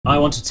I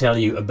want to tell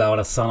you about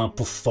Asana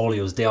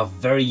Portfolios. They are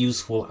very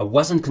useful. I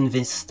wasn't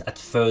convinced at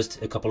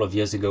first a couple of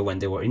years ago when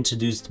they were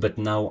introduced, but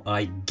now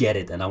I get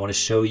it. And I want to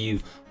show you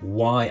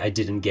why I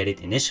didn't get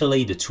it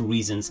initially, the two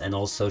reasons, and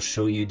also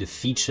show you the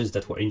features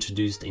that were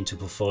introduced into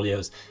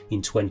Portfolios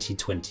in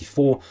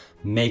 2024,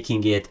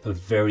 making it a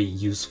very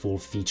useful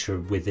feature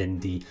within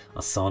the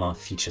Asana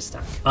feature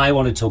stack. I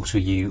want to talk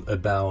to you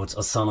about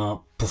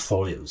Asana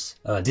Portfolios.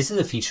 This is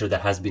a feature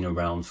that has been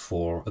around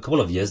for a couple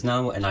of years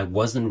now, and I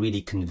wasn't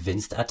really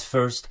convinced at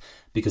first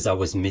because I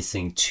was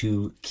missing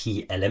two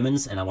key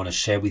elements, and I want to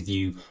share with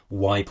you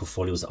why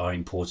portfolios are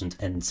important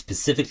and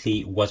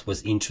specifically what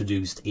was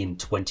introduced in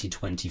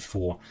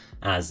 2024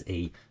 as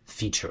a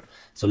feature.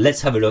 So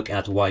let's have a look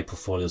at why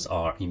portfolios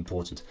are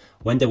important.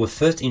 When they were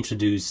first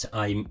introduced,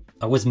 I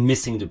was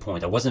missing the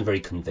point. I wasn't very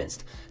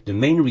convinced. The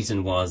main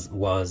reason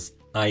was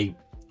I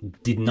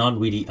did not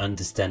really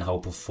understand how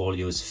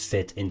portfolios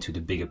fit into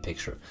the bigger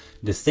picture.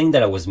 The thing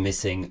that I was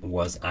missing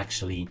was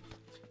actually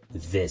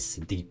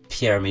the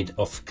pyramid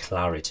of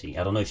clarity.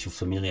 I don't know if you're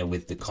familiar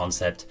with the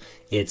concept.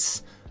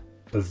 It's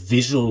a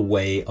visual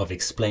way of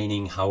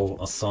explaining how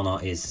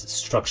Asana is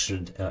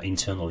structured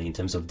internally in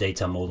terms of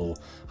data model,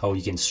 how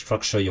you can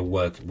structure your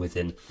work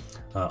within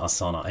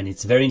Asana. And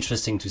it's very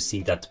interesting to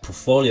see that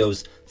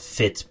portfolios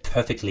fit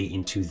perfectly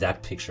into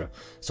that picture.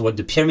 So what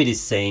the pyramid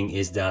is saying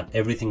is that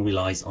everything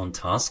relies on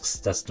tasks.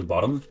 That's the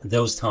bottom.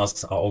 Those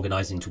tasks are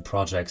organized into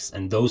projects,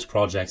 and those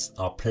projects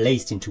are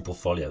placed into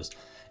portfolios.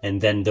 And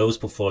then those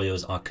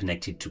portfolios are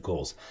connected to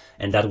goals.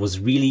 And that was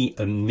really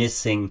a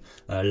missing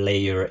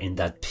layer in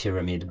that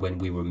pyramid when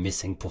we were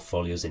missing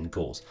portfolios and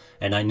goals.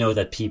 And I know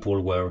that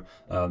people were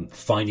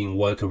finding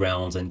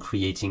workarounds and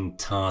creating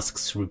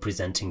tasks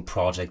representing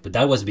projects, but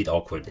that was a bit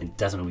awkward and it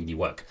doesn't really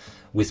work.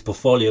 With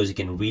portfolios, you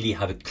can really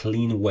have a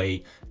clean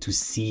way to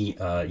see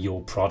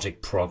your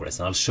project progress.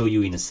 And I'll show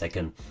you in a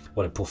second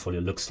what a portfolio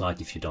looks like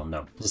if you don't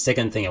know. The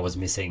second thing I was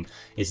missing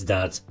is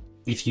that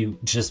if you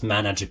just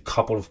manage a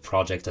couple of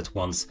projects at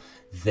once,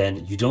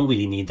 then you don't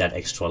really need that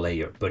extra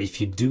layer. But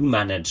if you do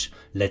manage,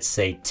 let's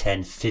say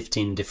 10,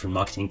 15 different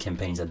marketing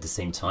campaigns at the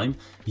same time,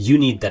 you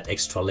need that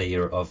extra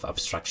layer of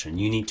abstraction.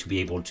 You need to be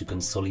able to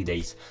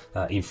consolidate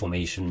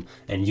information,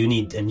 and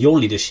your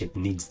leadership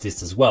needs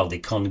this as well. They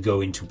can't go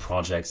into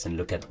projects and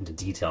look at the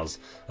details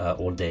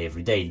all day,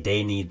 every day.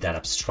 They need that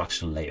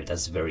abstraction layer.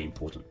 That's very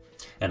important.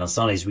 And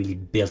Asana is really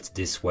built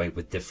this way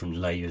with different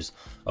layers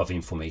of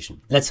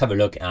information. Let's have a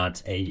look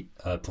at a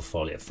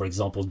portfolio. For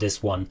example,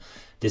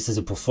 this is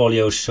a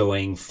portfolio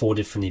showing 4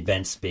 different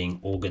events being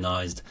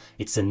organized.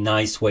 It's a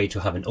nice way to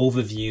have an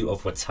overview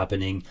of what's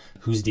happening,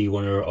 who's the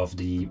owner of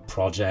the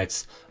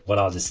projects, what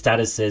are the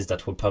statuses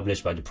that were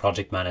published by the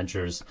project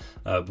managers,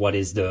 what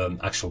is the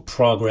actual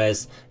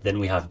progress. Then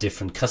we have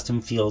different custom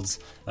fields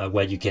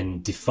where you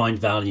can define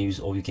values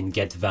or you can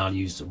get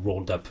values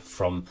rolled up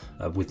from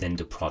within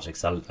the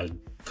projects. I'll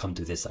come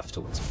to this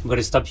afterwards. I'm going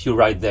to stop you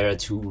right there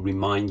to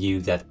remind you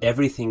that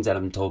everything that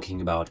I'm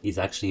talking about is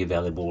actually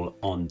available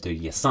on the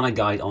Asana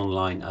guide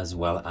online as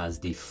well as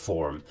the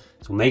forum.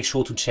 So make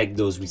sure to check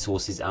those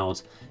resources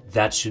out.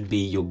 That should be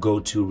your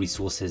go-to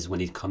resources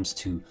when it comes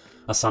to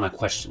Asana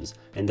questions.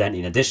 And then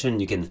in addition,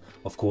 you can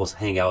of course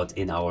hang out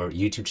in our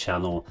YouTube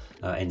channel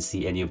and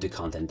see any of the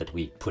content that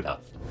we put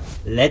out.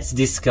 Let's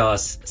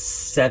discuss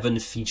 7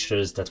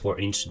 features that were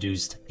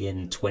introduced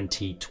in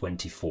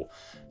 2024.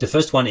 The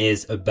first one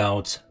is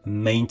about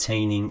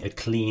maintaining a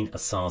clean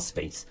Asana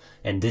space.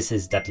 And this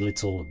is that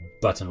little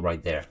button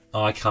right there,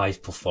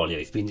 Archive Portfolio.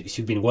 If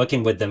you've been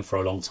working with them for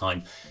a long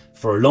time,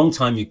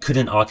 you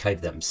couldn't archive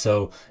them.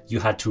 So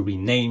you had to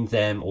rename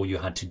them or you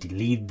had to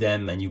delete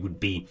them, and you would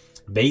be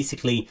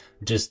basically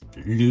just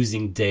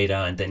losing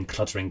data and then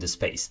cluttering the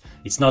space.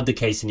 It's not the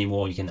case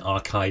anymore. You can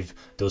archive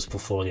those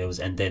portfolios,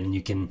 and then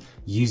you can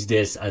use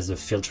this as a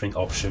filtering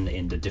option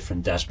in the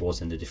different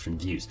dashboards and the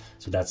different views.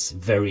 So that's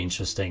very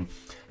interesting.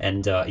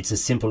 And it's a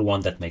simple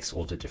one that makes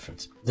all the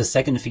difference. The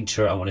second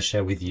feature I want to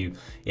share with you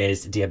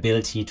is the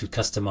ability to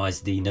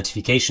customize the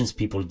notifications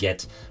people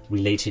get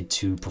related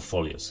to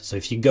portfolios. So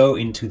if you go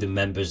into the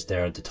members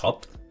there at the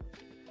top,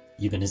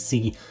 you're going to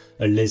see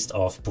a list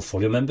of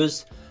portfolio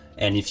members.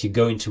 And if you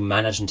go into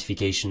manage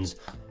notifications,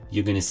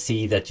 you're going to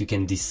see that you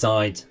can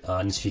decide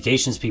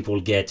notifications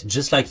people get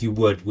just like you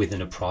would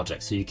within a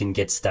project. So you can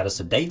get status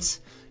updates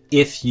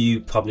if you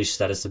publish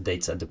status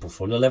updates at the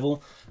portfolio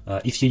level.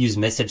 If you use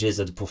messages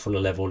at the portfolio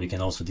level, you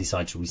can also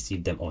decide to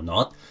receive them or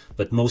not.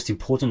 But most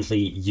importantly,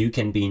 you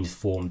can be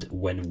informed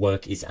when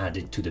work is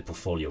added to the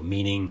portfolio,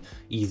 meaning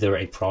either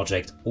a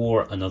project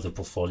or another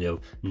portfolio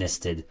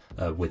nested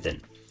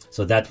within.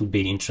 So that would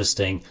be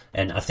interesting.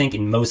 And I think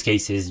in most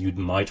cases, you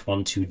might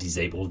want to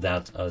disable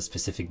that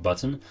specific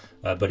button.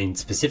 But in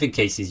specific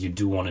cases, you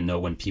do want to know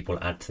when people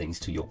add things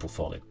to your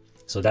portfolio.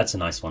 So that's a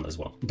nice one as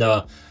well.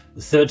 The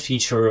third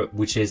feature,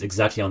 which is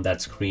exactly on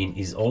that screen,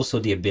 is also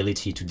the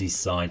ability to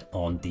decide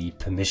on the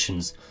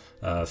permissions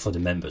for the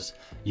members.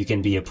 You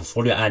can be a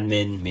portfolio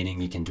admin, meaning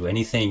you can do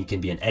anything. You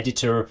can be an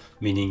editor,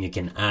 meaning you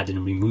can add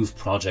and remove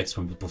projects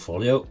from the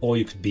portfolio, or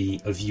you could be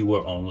a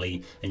viewer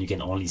only and you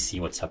can only see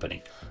what's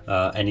happening.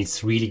 And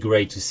it's really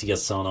great to see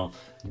Asana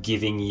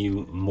giving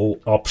you more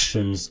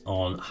options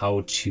on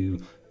how to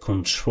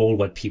control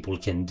what people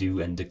can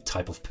do and the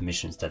type of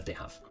permissions that they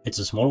have. It's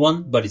a small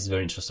one, but it's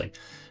very interesting.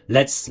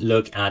 Let's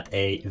look at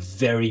a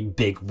very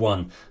big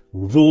one: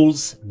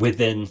 rules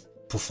within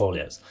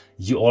portfolios.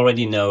 You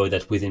already know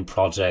that within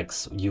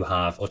projects you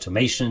have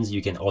automations.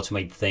 You can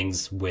automate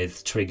things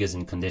with triggers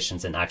and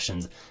conditions and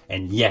actions.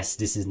 And yes,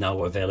 this is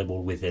now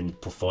available within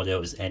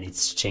portfolios and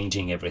it's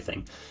changing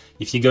everything.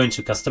 If you go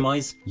into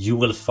customize, you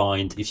will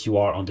find, if you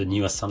are on the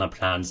new Asana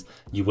plans,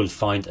 you will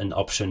find an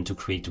option to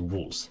create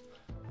rules.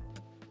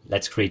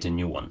 Let's create a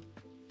new one.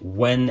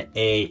 When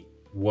a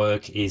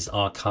work is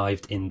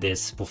archived in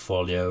this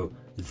portfolio,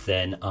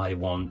 then I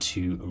want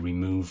to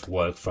remove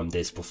work from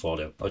this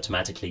portfolio,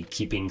 automatically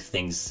keeping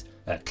things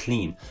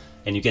clean.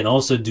 And you can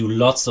also do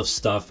lots of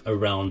stuff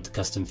around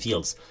custom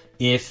fields.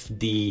 If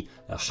the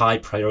high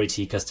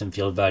priority custom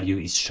field value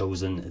is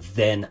chosen,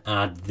 then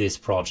add this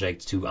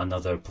project to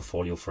another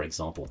portfolio, for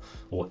example.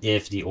 Or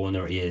if the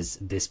owner is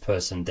this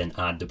person, then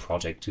add the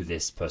project to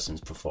this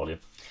person's portfolio.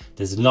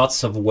 There's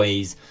lots of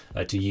ways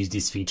to use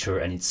this feature,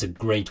 and it's a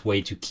great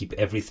way to keep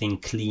everything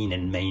clean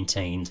and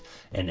maintained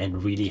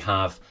and really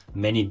have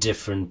many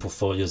different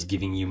portfolios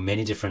giving you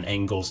many different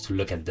angles to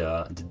look at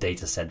the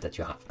data set that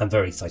you have. I'm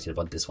very excited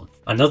about this one.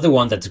 Another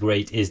one that's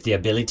great is the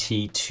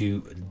ability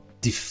to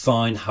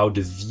define how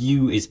the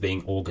view is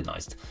being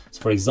organized.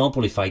 So for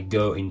example, if I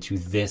go into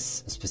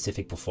this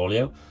specific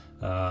portfolio,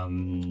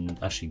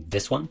 actually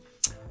this one,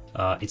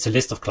 it's a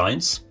list of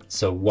clients.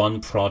 So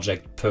one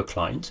project per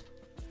client.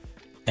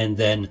 And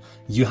then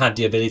you have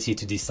the ability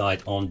to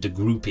decide on the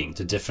grouping,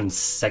 the different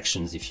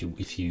sections if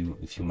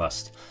you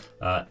must.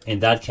 In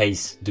that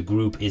case, the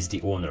group is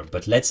the owner.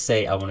 But let's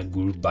say I want to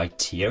group by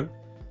tier,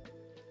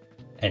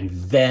 and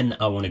then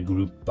I want to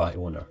group by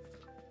owner.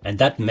 And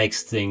that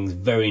makes things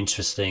very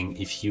interesting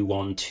if you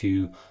want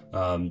to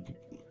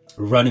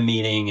run a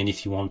meeting and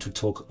if you want to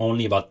talk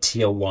only about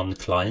tier 1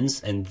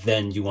 clients, and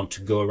then you want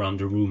to go around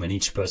the room and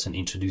each person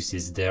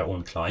introduces their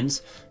own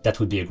clients. That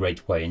would be a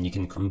great way. And you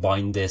can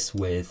combine this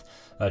with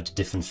the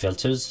different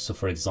filters. So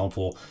for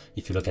example,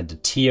 if you look at the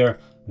tier,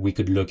 we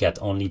could look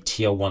at only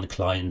tier 1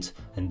 client,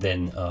 and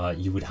then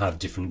you would have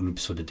different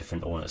groups for the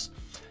different owners.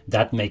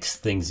 That makes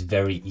things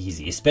very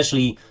easy,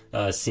 especially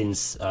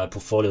since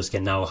portfolios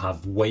can now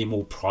have way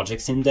more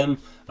projects in them.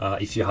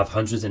 If you have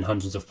hundreds and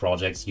hundreds of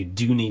projects, you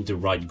do need the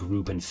right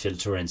group and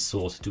filter and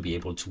sort to be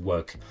able to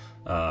work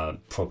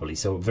properly.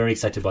 So very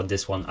excited about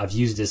this one. I've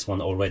used this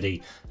one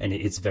already and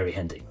it's very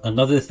handy.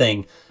 Another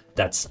thing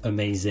that's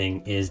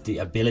amazing is the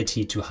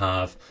ability to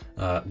have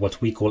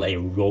what we call a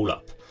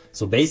roll-up.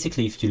 So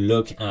basically, if you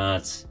look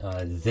at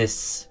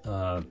this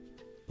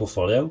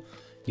portfolio,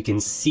 you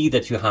can see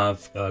that you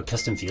have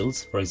custom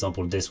fields. For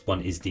example, this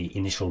one is the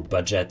initial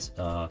budget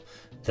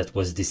that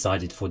was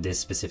decided for this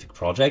specific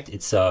project.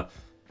 It's a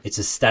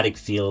static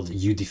field.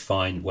 You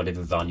define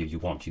whatever value you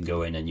want. You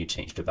go in and you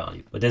change the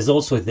value. But there's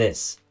also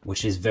this,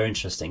 which is very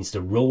interesting. It's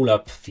the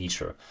roll-up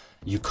feature.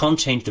 You can't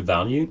change the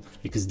value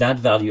because that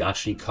value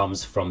actually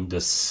comes from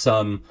the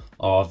sum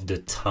of the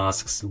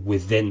tasks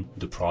within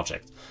the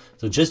project.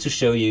 So just to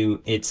show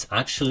you, it's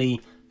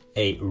actually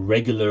a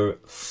regular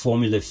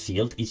formula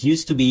field. It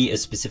used to be a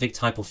specific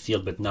type of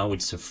field, but now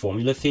it's a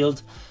formula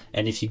field.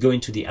 And if you go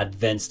into the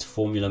advanced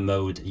formula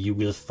mode, you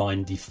will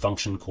find the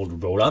function called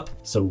rollup.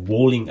 So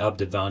rolling up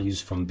the values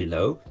from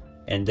below,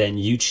 and then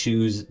you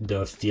choose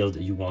the field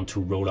you want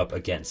to roll up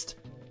against.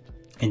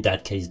 In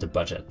that case, the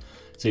budget.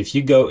 So if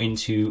you go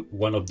into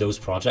one of those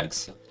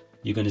projects,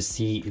 you're going to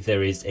see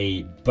there is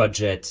a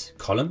budget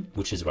column,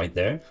 which is right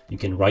there. You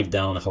can write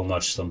down how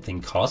much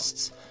something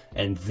costs,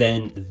 and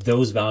then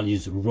those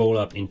values roll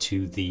up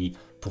into the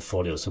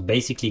portfolio. So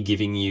basically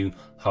giving you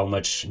how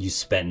much you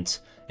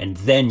spent, and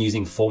then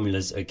using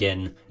formulas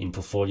again in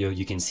portfolio,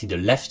 you can see the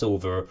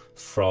leftover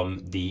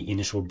from the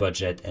initial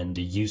budget and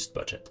the used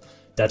budget.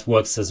 That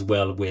works as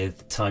well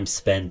with time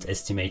spent,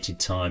 estimated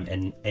time,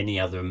 and any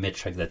other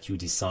metric that you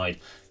decide.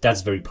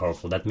 That's very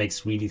powerful. That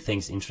makes really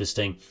things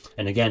interesting.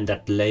 And again,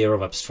 that layer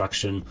of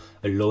abstraction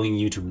allowing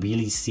you to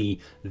really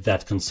see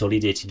that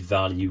consolidated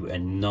value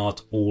and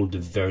not all the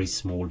very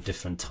small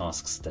different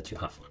tasks that you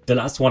have. The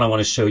last one I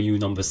want to show you,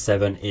 number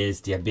 7, is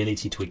the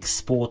ability to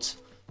export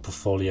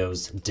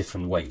portfolios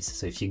different ways.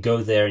 So if you go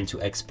there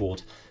into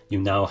export, you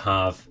now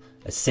have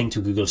a sync to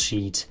Google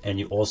Sheet, and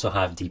you also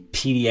have the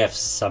PDF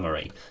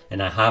summary.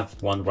 And I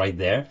have one right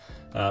there.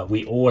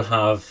 We all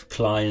have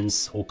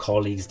clients or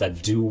colleagues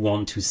that do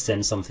want to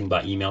send something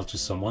by email to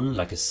someone,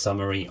 like a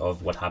summary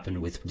of what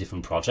happened with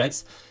different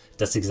projects.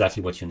 that's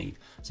exactly what you need.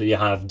 So you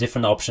have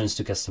different options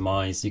to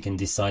customize. You can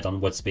decide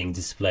on what's being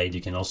displayed. You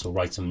can also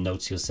write some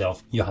notes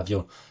yourself. You have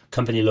your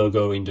company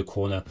logo in the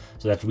corner.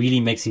 So that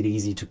really makes it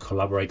easy to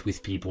collaborate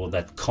with people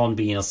that can't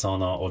be in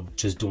Asana or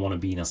just don't want to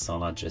be in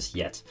Asana just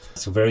yet.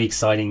 So very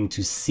exciting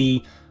to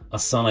see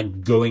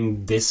Asana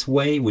going this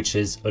way, which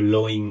is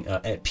allowing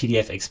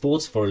PDF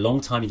exports. For a long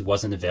time, it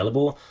wasn't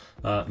available.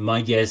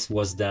 My guess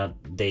was that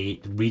they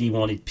really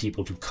wanted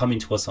people to come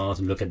into Asana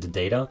to look at the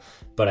data,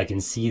 but I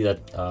can see that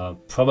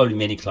probably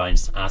many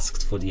clients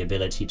asked for the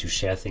ability to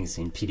share things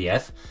in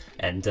PDF,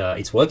 and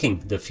it's working.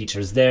 The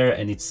feature's there,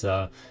 and it's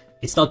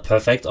not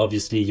perfect.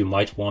 Obviously, you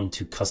might want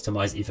to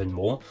customize even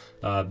more,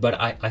 but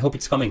I hope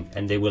it's coming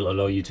and they will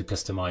allow you to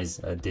customize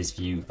this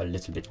view a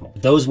little bit more.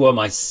 Those were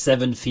my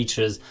 7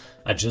 features.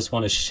 I just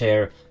want to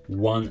share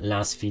one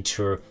last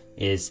feature,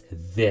 is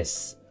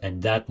this,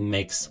 and that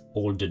makes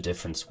all the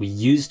difference. We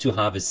used to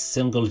have a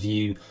single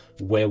view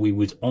where we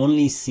would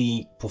only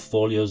see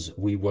portfolios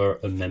we were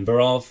a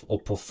member of or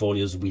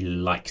portfolios we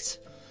liked.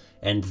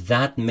 And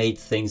that made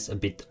things a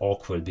bit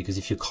awkward, because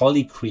if your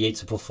colleague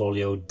creates a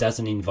portfolio,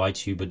 doesn't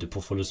invite you, but the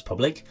portfolio is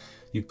public,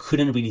 you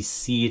couldn't really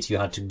see it. You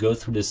had to go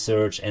through the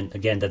search. And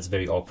again, that's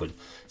very awkward.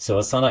 So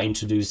Asana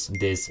introduced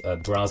this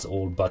browse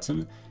all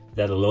button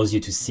that allows you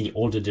to see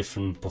all the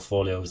different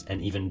portfolios and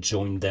even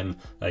join them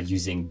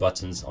using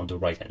buttons on the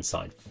right hand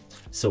side.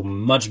 So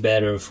much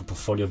better for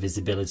portfolio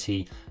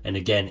visibility. And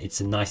again,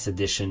 it's a nice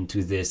addition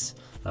to this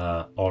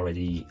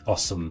already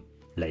awesome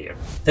layer.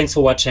 Thanks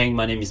for watching.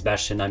 My name is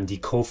Bastian. I'm the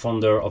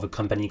co-founder of a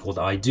company called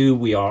i.DO.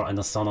 We are an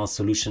Asana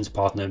solutions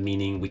partner,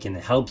 meaning we can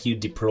help you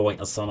deploy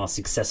Asana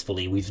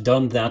successfully. We've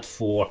done that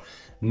for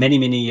many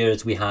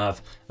years. We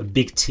have a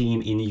big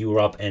team in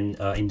Europe and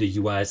in the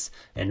US,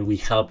 and we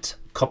helped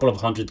a couple of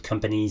 100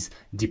 companies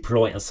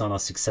deploy Asana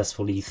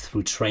successfully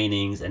through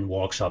trainings and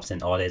workshops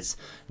and audits.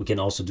 We can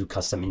also do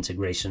custom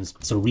integrations.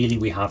 So really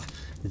we have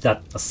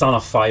that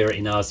Asana fire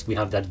in us. We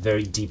have that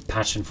very deep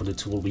passion for the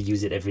tool. We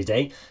use it every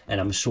day, and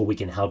I'm sure we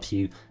can help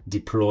you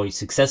deploy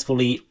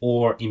successfully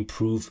or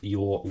improve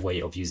your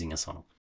way of using Asana.